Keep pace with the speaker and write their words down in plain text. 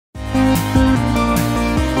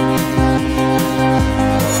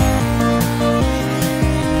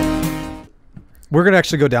We're gonna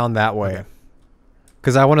actually go down that way.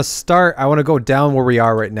 Because I want to go down where we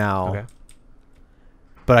are right now. Okay.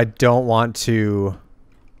 But I don't want to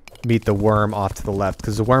meet the worm off to the left.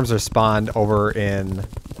 Because the worms are spawned over in...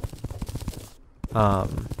 What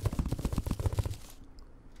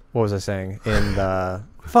was I saying? In the...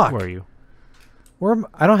 Fuck. Where are you?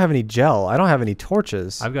 I don't have any gel. I don't have any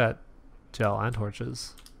torches. I've got gel and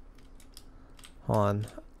torches. Hold on.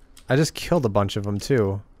 I just killed a bunch of them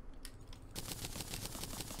too.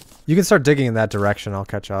 You can start digging in that direction. I'll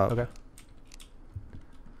catch up. Okay.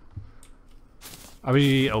 Are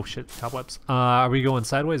we... Oh shit, cobwebs. Are we going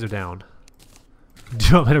sideways or down? Do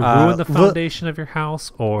you want me to ruin the foundation of your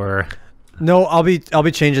house, or... No, I'll be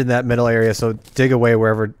changing that middle area, so dig away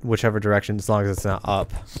whichever direction, as long as it's not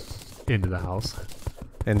up. Into the house.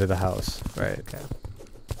 Into the house, right. Okay.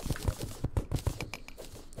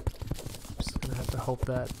 Just gonna have to hope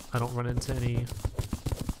that I don't run into any...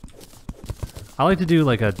 I like to do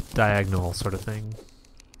like a diagonal sort of thing.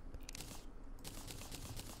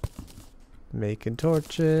 Making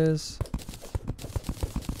torches.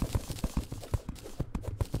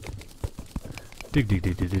 Dig dig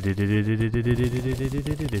dig dig dig dig dig dig dig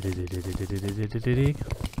dig dig.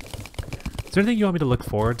 Is there anything you want me to look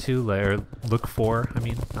forward to, or look for? I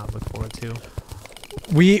mean, not look forward to.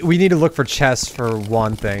 We need to look for chests for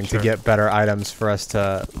one thing Sure. to get better items for us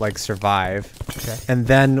to like survive. Okay. And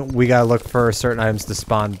then we gotta look for certain items to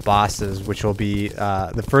spawn bosses, which will be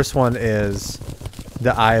the first one is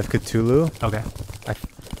the Eye of Cthulhu. Okay.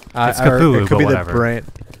 It's Cthulhu, it could but be whatever. the brain.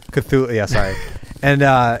 Cthulhu. Yeah, sorry. And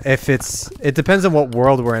if it depends on what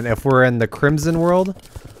world we're in. If we're in the Crimson world,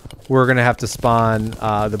 we're gonna have to spawn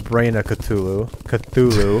the brain of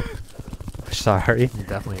Cthulhu. Sorry.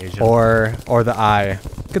 Definitely Asian. Or the eye.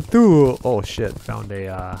 Cthulhu. Oh shit. Found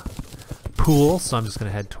a pool, so I'm just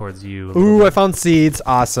gonna head towards you. Ooh, I found seeds.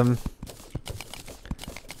 Awesome.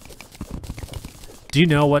 Do you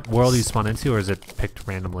know what world you spawn into, or is it picked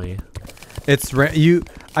randomly? It's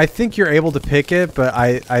I think you're able to pick it, but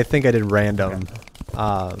I think I did random.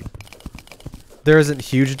 Okay. There isn't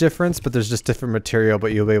huge difference, but there's just different material.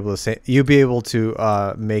 But you'll be able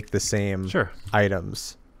to make the same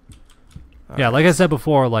items. Yeah, like I said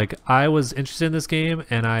before, like I was interested in this game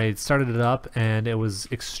and I started it up, and it was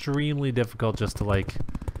extremely difficult just to like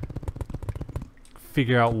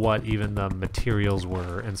figure out what even the materials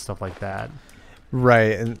were and stuff like that.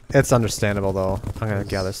 Right, and it's understandable though. I'm gonna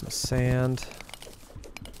gather some sand.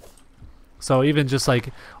 So even just like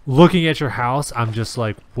looking at your house, I'm just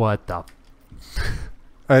like, what the?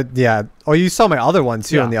 Yeah. Oh, you saw my other one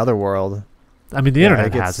too Yeah. in the other world. I mean, the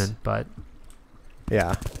internet hasn't, but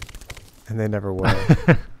yeah, and they never will.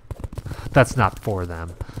 that's not for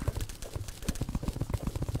them.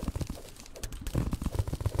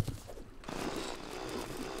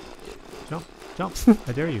 Jump, jump!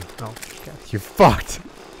 I dare you! Oh, okay. You're fucked.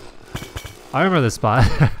 I remember this spot.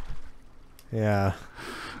 Yeah.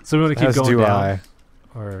 So we want to keep As going do down, I.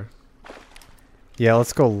 or Yeah,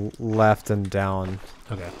 let's go left and down.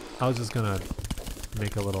 okay. I was just gonna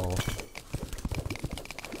make a little.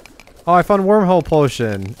 Oh, I found wormhole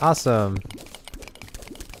potion. Awesome.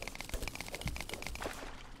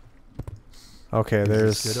 Okay, Is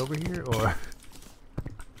there's... this good over here, or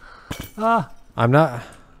ah? I'm not...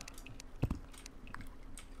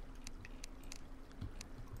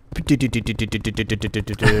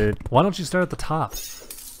 Why don't you start at the top?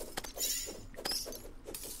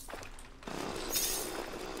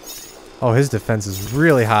 Oh, his defense is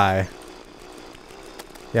really high.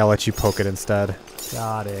 Yeah, I'll let you poke it instead.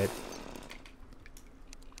 Got it.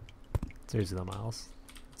 Seriously though, Miles.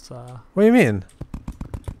 It's What do you mean?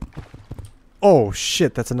 Oh,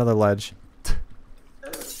 shit, that's another ledge.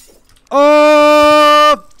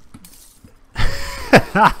 Oh!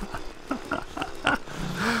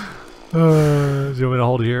 do you want me to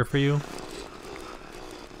hold it here for you?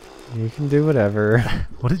 You can do whatever.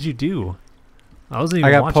 What did you do? I wasn't even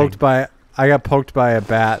I got watching. poked by a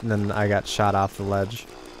bat, and then I got shot off the ledge.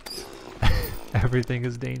 Everything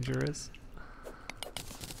is dangerous.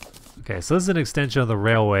 Okay, so this is an extension of the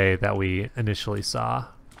railway that we initially saw.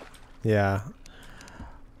 Yeah.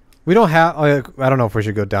 We don't have... I don't know if we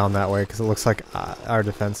should go down that way, because it looks like our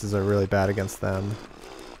defenses are really bad against them.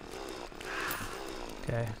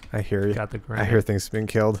 Okay. I hear you. Got the I grenade. hear things being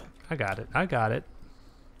killed. I got it. I got it.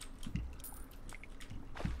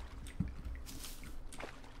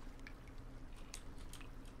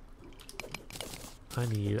 I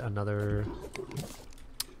need another...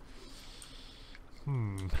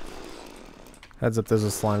 Heads up, there's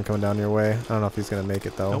a slime coming down your way. I don't know if he's going to make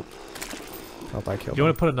it, though. Nope. Hope I killed You him.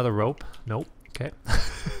 want to put another rope? Nope. Okay.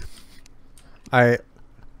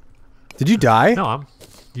 Do Did you die? No,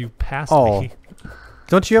 you passed Oh. me.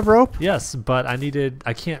 Don't you have rope? Yes, but I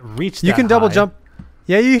can't reach that You can double high. jump.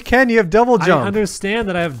 Yeah, you can. You have double jump. I understand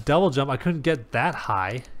that I have double jump. I couldn't get that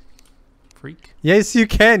high. Freak. Yes, you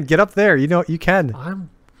can. Get up there. You know you can.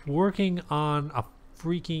 I'm working on a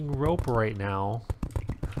freaking rope right now.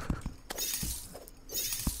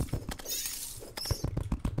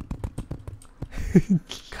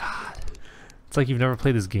 God. It's like you've never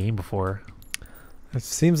played this game before. It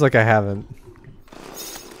seems like I haven't.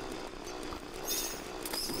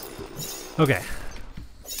 Okay.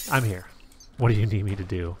 I'm here. What do you need me to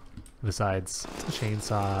do? Besides the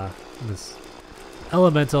chainsaw, this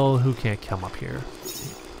elemental who can't come up here.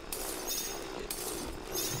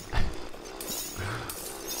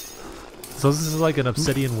 So this is like an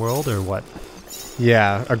obsidian world or what?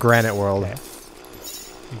 Yeah, a granite world. Okay.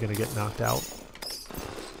 You're gonna get knocked out.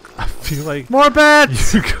 I feel like More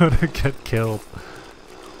bats! you're gonna get killed.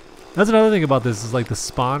 That's another thing about this is like the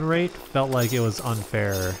spawn rate felt like it was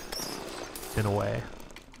unfair in a way.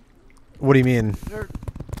 What do you mean?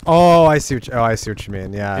 Oh, I see what you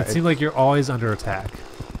mean. Yeah. It seemed like you're always under attack.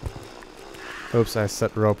 Oops, I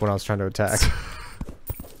set rope when I was trying to attack.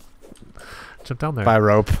 Jump down there. By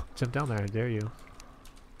rope. Jump down there, I dare you.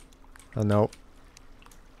 Oh no.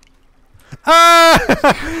 Ah!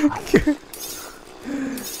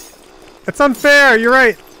 It's unfair. You're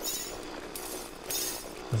right.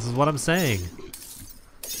 This is what I'm saying.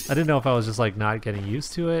 I didn't know if I was just like not getting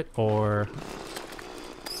used to it or...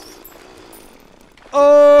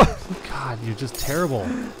 Oh! God, you're just terrible.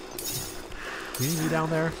 Do you need me down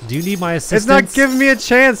there? Do you need my assistance? It's not giving me a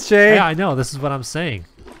chance, Jay. Yeah, I know. This is what I'm saying.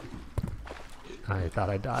 I thought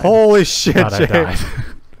I died. Holy shit, thought Jay. I died.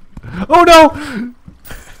 Oh no!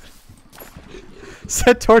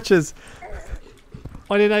 Set torches.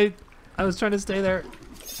 Why didn't I was trying to stay there.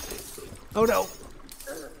 Oh no.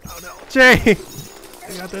 Oh no. Jay.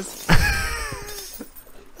 I got this.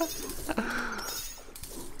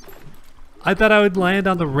 I thought I would land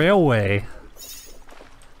on the railway.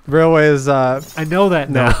 Railway is, I know that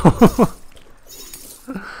No. now.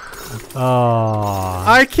 Oh.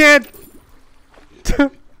 I can't.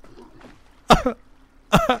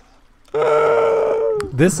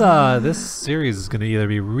 This series is gonna either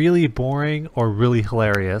be really boring or really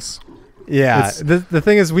hilarious. Yeah, It's- the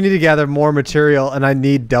thing is we need to gather more material and I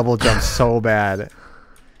need double jump so bad.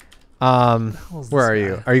 hell's Where this are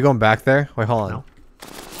you? guy? Are you going back there? Wait, hold on. No.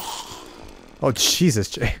 Oh, Jesus,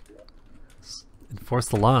 Jay. Enforce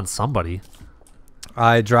the law on somebody.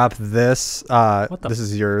 I dropped this. What the This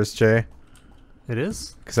is yours, Jay. It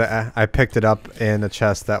is? Because I picked it up in a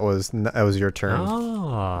chest that was your turn.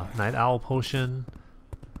 Oh, night owl potion,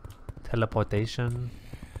 teleportation.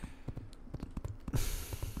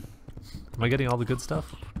 Am I getting all the good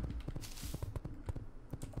stuff?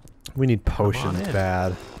 We need potions in.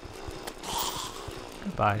 bad.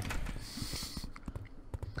 Goodbye.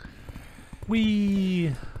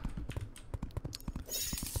 Wee.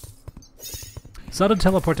 So how do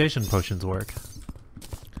teleportation potions work?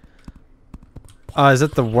 Is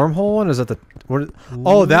that the wormhole one? Or is that the what?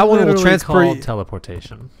 Oh, that one will Literally transport. called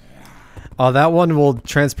teleportation. Oh, that one will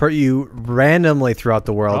transport you randomly throughout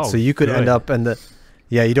the world, Oh, so you could end good. up in the.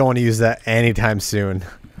 Yeah, you don't want to use that anytime soon,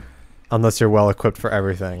 unless you're well equipped for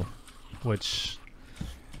everything. Which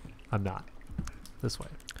I'm not. This way.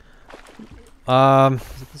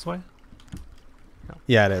 Is it this way?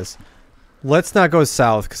 Yeah, it is. Let's not go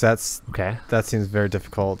south because Okay. that seems very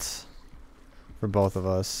difficult for both of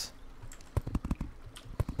us.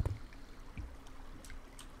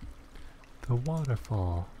 The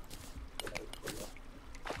waterfall.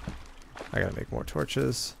 I gotta make more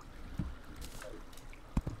torches.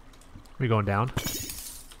 We going down?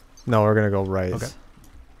 No, we're gonna go right. Okay.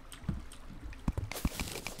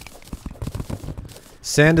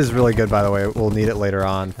 Sand is really good, by the way. We'll need it later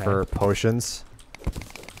on Okay. for potions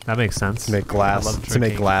That makes sense. to make glass. I love To make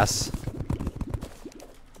tricking. glass.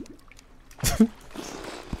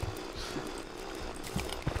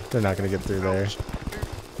 They're not gonna get through there.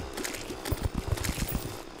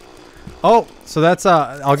 Oh, so that's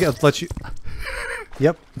let you.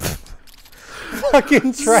 Yep.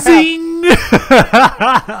 Fucking trap. Zing!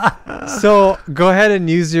 So go ahead and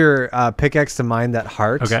use your pickaxe to mine that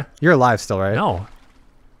heart. Okay. You're alive still, right? No.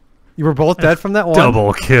 You were both dead from that one.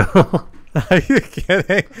 Double kill. Are you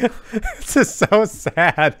kidding? This is so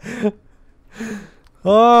sad.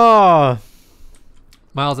 Oh.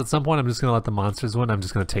 Miles, at some point I'm just going to let the monsters win. I'm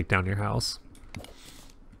just going to take down your house.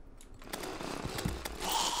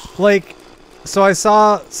 Like, so I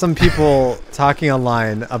saw some people talking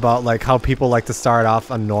online about like how people like to start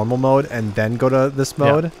off on normal mode and then go to this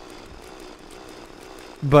mode.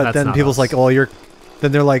 But That's then not people's us. like, well,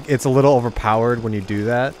 then they're like, it's a little overpowered when you do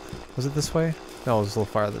that. Was it this way? No, it was a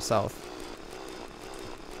little farther south.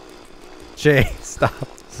 Jay, stop.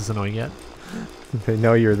 Is this annoying yet? They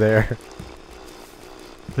know you're there.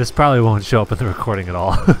 This probably won't show up in the recording at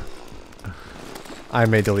all. I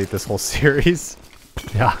may delete this whole series.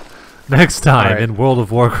 Yeah. Next time Alright. in World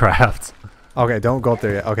of Warcraft. Okay, don't go up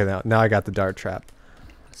there yet. Okay, now I got the dart trap.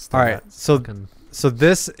 Still All right, got so fucking-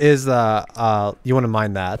 this is you want to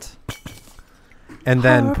mine that, and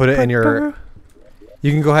then put it in your.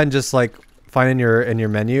 You can go ahead and just like find in your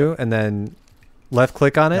menu, and then left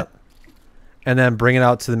click on it, Yep. and then bring it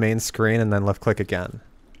out to the main screen, and then left click again.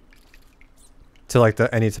 To like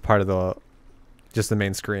any part of the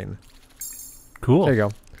main screen. Cool. There you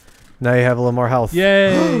go. Now you have a little more health.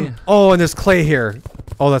 Yay! Oh, and there's clay here.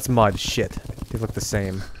 Oh, that's mud. Shit. They look the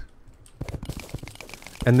same.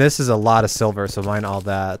 And this is a lot of silver, so mine all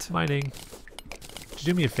that. Mining. Could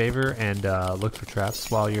you do me a favor and look for traps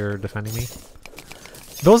while you're defending me?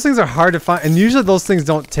 Those things are hard to find, and usually those things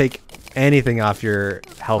don't take anything off your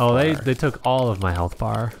health Oh, bar. they took all of my health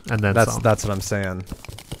bar and then some. That's what I'm saying.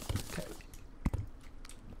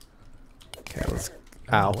 Okay, let's.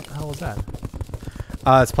 Ow. What the hell was that?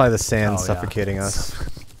 It's probably the sand Oh, yeah. suffocating us.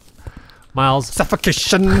 Miles.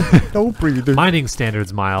 Suffocation. No breathing. Mining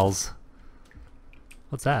standards, Miles.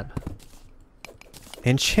 What's that?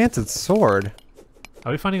 Enchanted sword.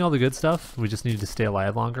 Are we finding all the good stuff? We just need to stay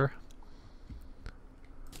alive longer.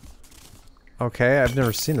 Okay, I've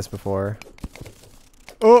never seen this before.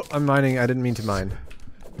 Oh, I'm mining. I didn't mean to mine.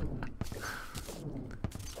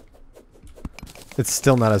 It's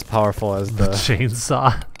still not as powerful as The the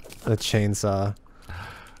chainsaw. chainsaw.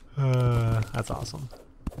 That's awesome.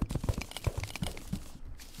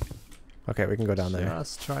 Okay, we can go down there.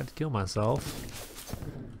 Just tried to kill myself.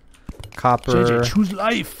 Copper. JJ, choose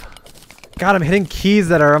life. God, I'm hitting keys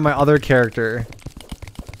that are on my other character.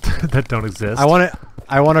 That don't exist. I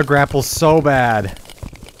want to grapple so bad.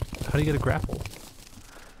 How do you get a grapple?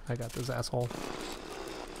 I got this asshole.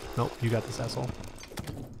 Nope, you got this asshole.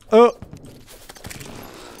 Oh,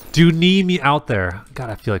 Do you need me out there? God,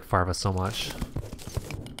 I feel like Farva so much.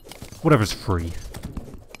 Whatever's free.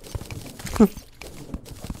 does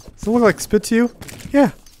it look like spit to you?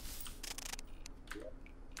 Yeah.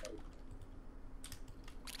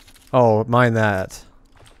 Oh, mind that.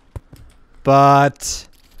 But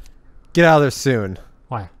get out of there soon.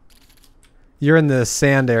 Why? You're in the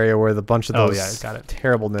sand area where the bunch of Oh, those yeah, got it.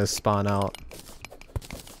 terribleness spawn out.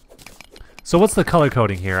 So what's the color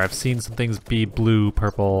coding here? I've seen some things be blue,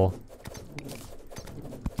 purple.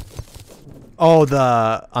 Oh,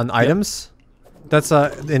 on items? That's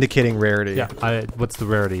indicating rarity. Yeah. What's the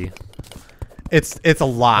rarity? It's a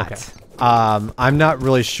lot. Okay. I'm not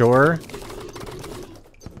really sure.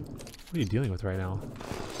 What are you dealing with right now?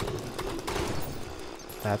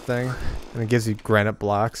 That thing. And it gives you granite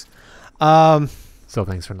blocks. So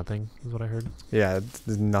thanks for nothing, is what I heard. Yeah, it's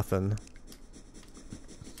nothing.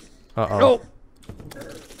 Uh-oh.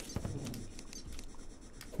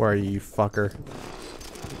 Where are you, fucker?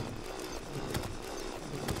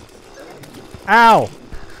 Ow!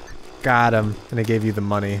 Got him. And I gave you the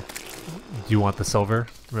money. Do you want the silver?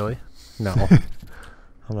 Really? No.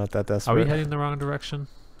 I'm not that desperate. Are we heading the wrong direction?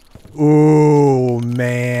 Ooh,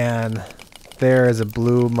 man. There is a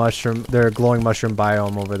blue mushroom. There a glowing mushroom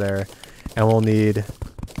biome over there. And we'll need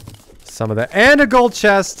some of that. And a gold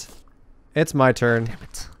chest! It's my turn. Damn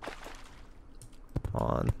it.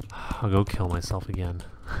 On. I'll go kill myself again.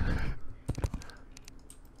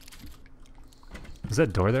 Is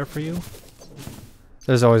that door there for you?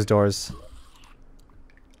 There's always doors.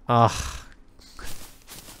 Ugh.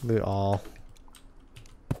 Loot all.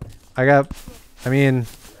 I mean,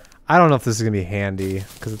 I don't know if this is going to be handy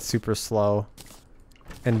because it's super slow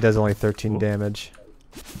and does only 13 Ooh. damage.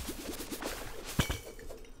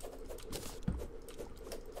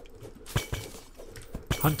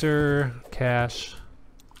 Hunter, cash.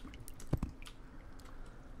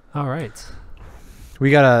 All right.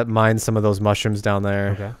 We got to mine some of those mushrooms down there.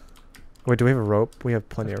 Okay. Wait, do we have a rope? We have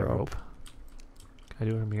plenty of Left a rope. Can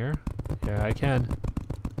I do it from here? Yeah, I can.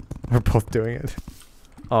 We're both doing it.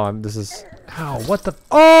 Oh, this is... Ow, what the...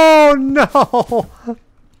 Oh, no!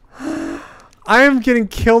 I am getting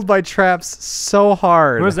killed by traps so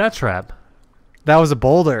hard. Where's that trap? That was a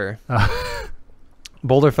boulder.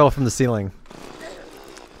 Boulder fell from the ceiling.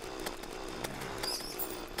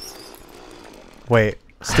 Wait,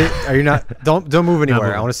 are you not? Don't move anywhere.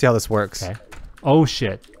 moving. I want to see how this works. Okay. Oh,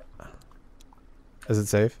 shit. Is it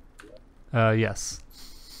safe? Yes.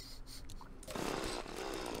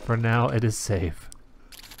 For now, it is safe.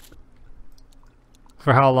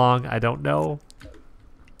 For how long, I don't know.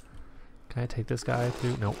 Can I take this guy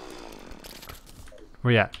through? Nope.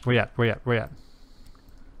 Where you at? Where you at? Where you at? Where you at?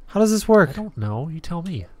 How does this work? I don't know. You tell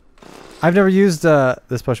me. I've never used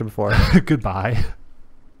this potion before. Goodbye.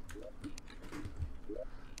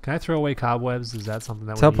 Can I throw away cobwebs? Is that something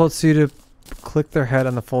that we Teleports you to click their head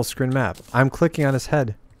on the full screen map. I'm clicking on his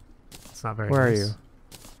head. It's not very Where nice. are you?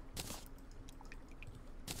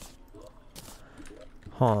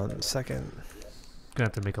 Hold on a second. Gonna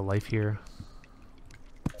have to make a life here.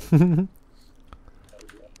 There's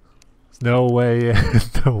no way,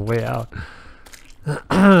 no way out.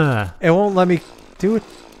 It won't let me do it.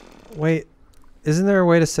 Wait, isn't there a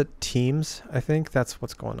way to set teams? I think that's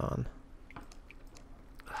what's going on.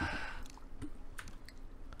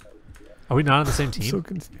 Are we not on the same I'm team? so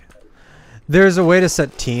confused. There's a way to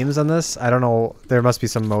set teams on this. I don't know. There must be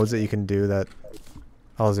some modes that you can do that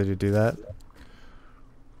allows you to do that.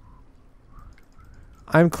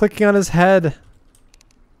 I'm clicking on his head.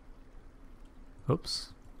 Oops.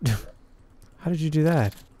 How did you do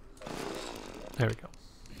that? There we go.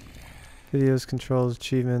 Videos, controls,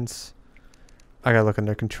 achievements. I gotta look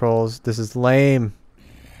under controls. This is lame.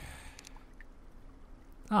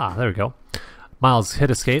 Ah, there we go. Miles, hit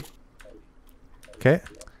escape. Okay.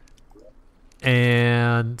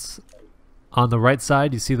 And on the right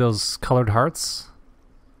side, you see those colored hearts?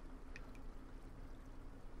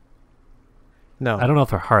 No. I don't know if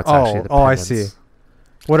they're hearts, Oh, actually. oh, I pendants. see.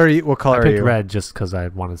 What are you? What color I are picked you? red just because I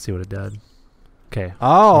wanted to see what it did. Okay.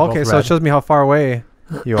 Oh, We're okay. both So it red. shows me how far away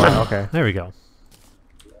you are. Okay. There we go.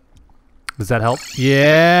 Does that help?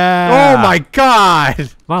 Yeah! Oh my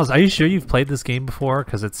God! Miles, are you sure you've played this game before?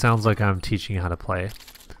 Because it sounds like I'm teaching you how to play.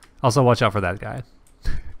 Also, watch out for that guy.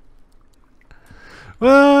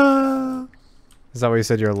 Ah! Is that what you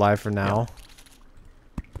said? You're alive for now.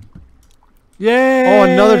 Yay! Oh,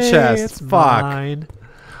 another chest. It's Fuck. mine.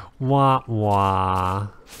 Wah wah.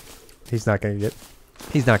 He's not gonna get.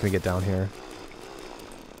 He's not gonna get down here.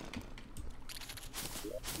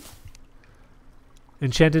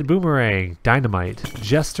 Enchanted boomerang, dynamite,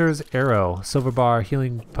 jester's arrow, silver bar,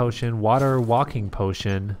 healing potion, water walking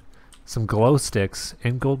potion, some glow sticks,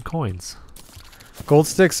 and gold coins. Gold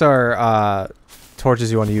sticks are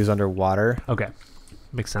torches you want to use underwater Okay,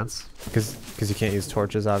 makes sense. because you can't use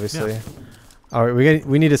torches, obviously. Yeah. All right,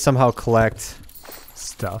 we need to somehow collect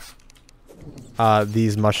Stuff.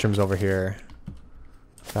 these mushrooms over here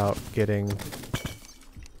without getting.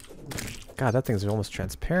 God, that thing's almost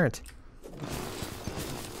transparent.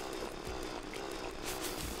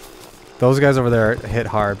 Those guys over there hit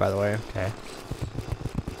hard, by the way. Okay.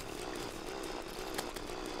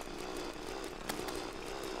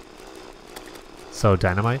 So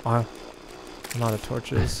dynamite. I'm out of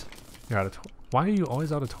torches. You're out of. Why are you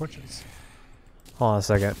always out of torches? Hold on a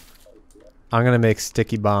second. I'm gonna make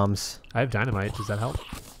sticky bombs. I have dynamite. Does that help?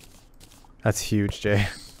 That's huge, Jay.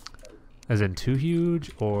 As in too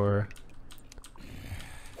huge, or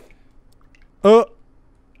Oh!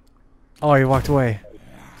 Oh, he walked away.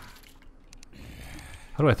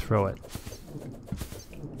 how do I throw it?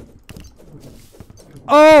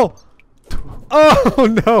 Oh!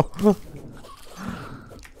 Oh no!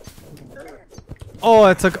 Oh,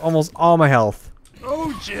 that took almost all my health.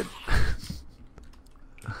 Oh shit!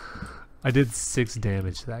 I did 6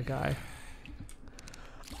 damage to that guy.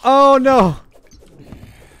 Oh no!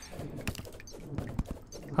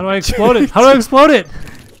 How do I explode it? How do I explode it?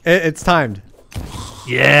 It's timed.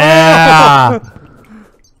 Yeah!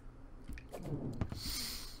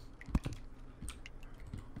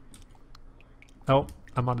 Oh,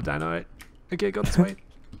 I'm on a dynamite. I can't go this way.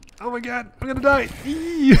 Oh my god, I'm gonna die.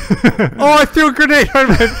 Oh, I threw a grenade on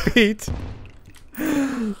my feet.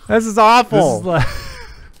 This is awful. This is like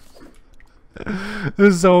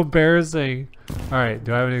this is so embarrassing. All right,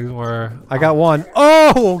 do I have any more? I got one.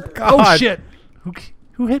 Oh God! Oh shit!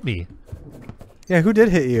 Who hit me? Yeah, who did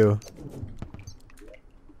hit you?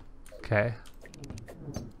 Okay.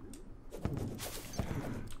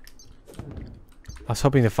 I was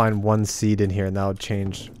hoping to find one seed in here, and that would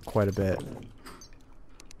change quite a bit.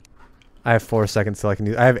 I have 4 seconds till I can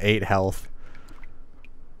do. I have 8 health.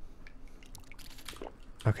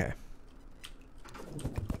 Okay.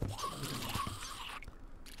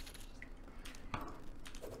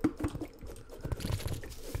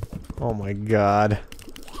 Oh my God.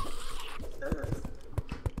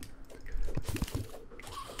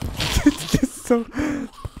 It's just so.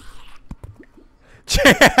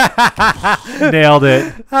 Nailed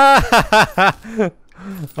it. All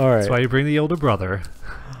right. That's why you bring the older brother.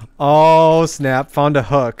 Oh snap! Found a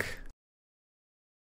hook.